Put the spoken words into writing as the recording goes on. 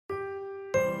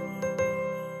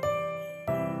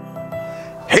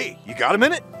got a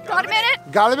minute? Got a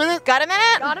minute? Got a minute? Got a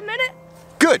minute? Got a minute?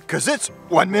 Good, because it's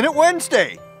 1 Minute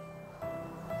Wednesday.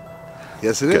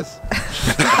 Yes, it is.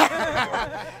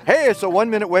 Hey, it's a 1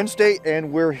 Minute Wednesday,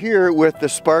 and we're here with the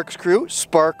Sparks crew,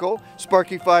 Sparkle,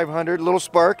 Sparky 500, Little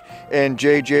Spark, and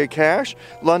JJ Cash.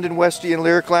 London, Westy, and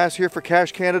Lyric Glass here for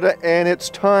Cache Canada, and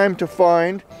it's time to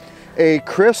find a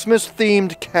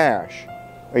Christmas-themed cache.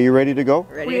 Are you ready to go?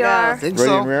 Ready to go. Think Ready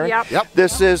so. and raring? Yep.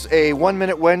 This is a 1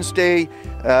 Minute Wednesday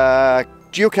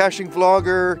geocaching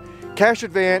vlogger cache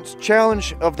advance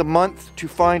challenge of the month to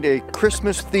find a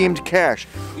Christmas-themed cache.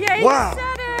 Yay, Wow! you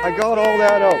said it. I got all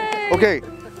that out. Okay,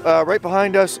 right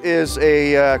behind us is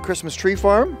a Christmas tree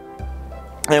farm.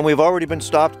 And we've already been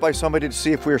stopped by somebody to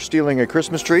see if we're stealing a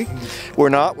Christmas tree. We're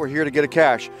not, we're here to get a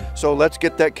cache. So let's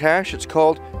get that cache. It's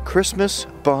called Christmas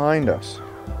Behind Us.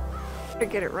 To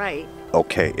get it right.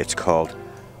 Okay, it's called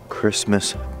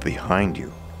Christmas Behind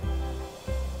You.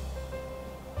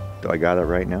 Do I got it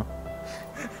right now?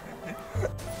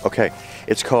 Okay,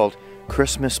 it's called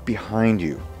Christmas Behind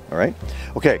You, all right?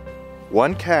 Okay,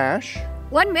 one cache.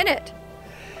 1 minute.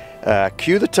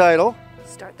 Cue the title.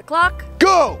 Start the clock.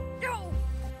 Go! Go.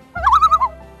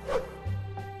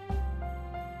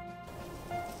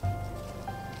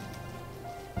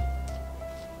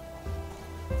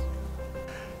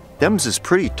 Them's is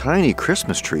pretty tiny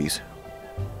Christmas trees.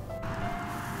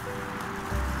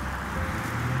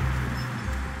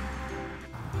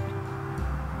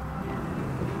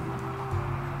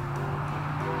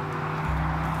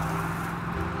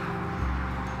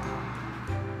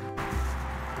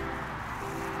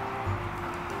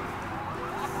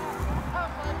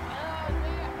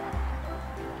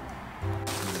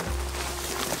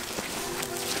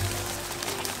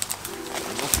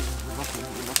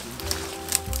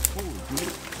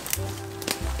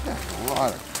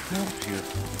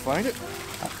 Find it? I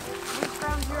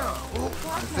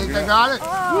think I got it.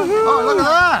 Oh, look at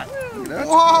that.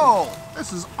 Whoa,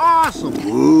 this is awesome.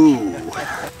 Ooh.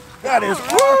 That is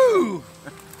woo!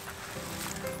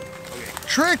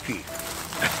 Tricky.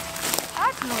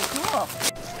 That's really cool.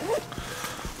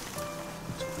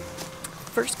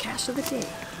 First cache of the day.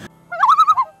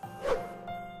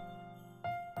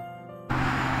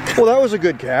 Well, that was a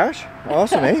good cache.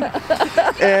 Awesome, eh?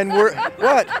 And we're,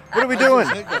 what? What are we doing?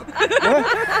 What?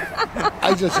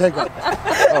 I just hiccuped.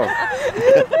 Oh.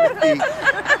 The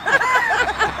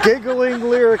giggling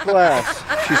Lyric Glass.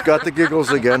 She's got the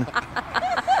giggles again.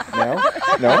 No?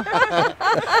 No?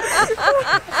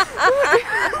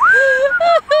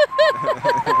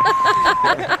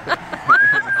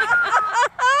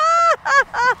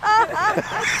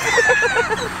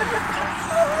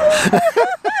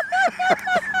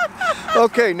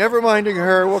 Okay, never minding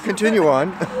her, we'll continue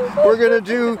on. We're gonna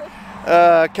do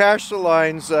Cache the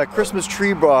Line's Christmas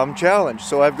Tree Bomb Challenge.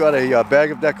 So I've got a bag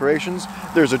of decorations.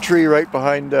 There's a tree right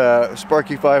behind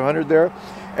Sparky 500 there.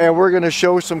 And we're gonna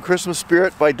show some Christmas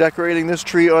spirit by decorating this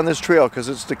tree on this trail, because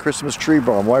it's the Christmas Tree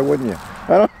Bomb. Why wouldn't you?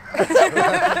 I don't...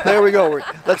 There we go.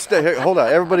 Let's stay. Hey, hold on,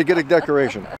 everybody get a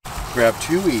decoration. Grab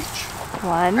 2 each.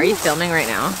 One. Are you filming right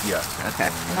now? Yes. Okay.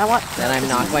 I want. Then I'm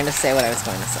not going to say what I was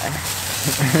going to say.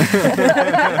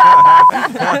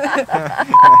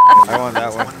 I want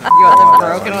that one. You want the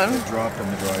broken one? Drop in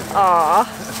the driveway. Aww.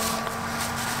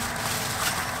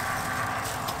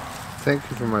 Thank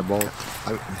you for my ball.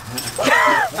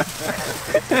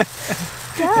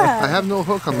 Yeah. I have no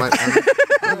hook on my.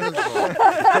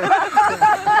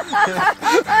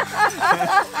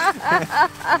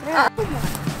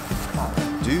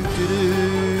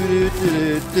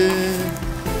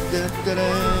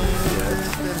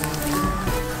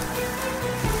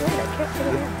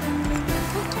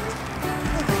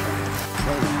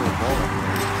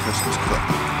 Christmas clip.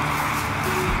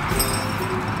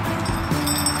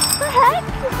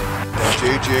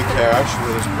 JJ Cash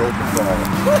with his broken ball.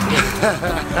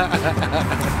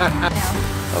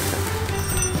 Okay.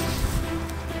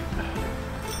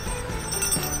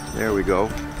 There we go.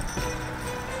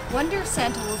 Wonder if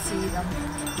Santa will see them.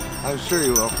 I'm sure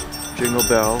you will. Jingle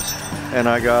bells. And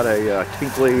I got a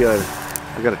tinkly, I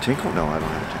got a tinkle? No, I don't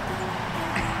have a tinkle.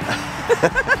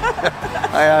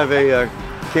 I have a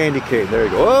candy cane. There you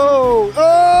go. Oh!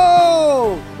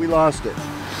 Oh! We lost it.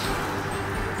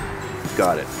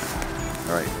 Got it.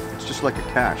 All right. It's just like a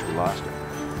cache. We lost it.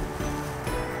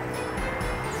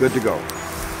 Good to go.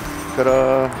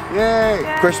 Ta-da! Yay!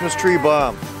 Christmas tree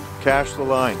bomb. Cache the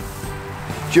line.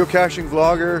 Geocaching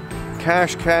vlogger,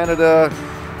 Cache Canada,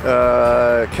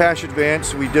 Cache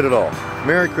Advance. We did it all.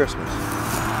 Merry Christmas.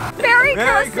 Merry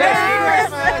Christmas! Merry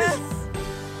Christmas!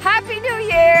 Happy New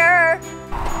Year!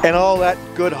 And all that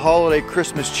good holiday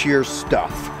Christmas cheer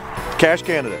stuff. Cache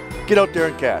Canada. Get out there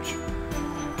and cache.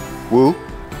 Woo.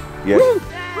 Yeah. Woo.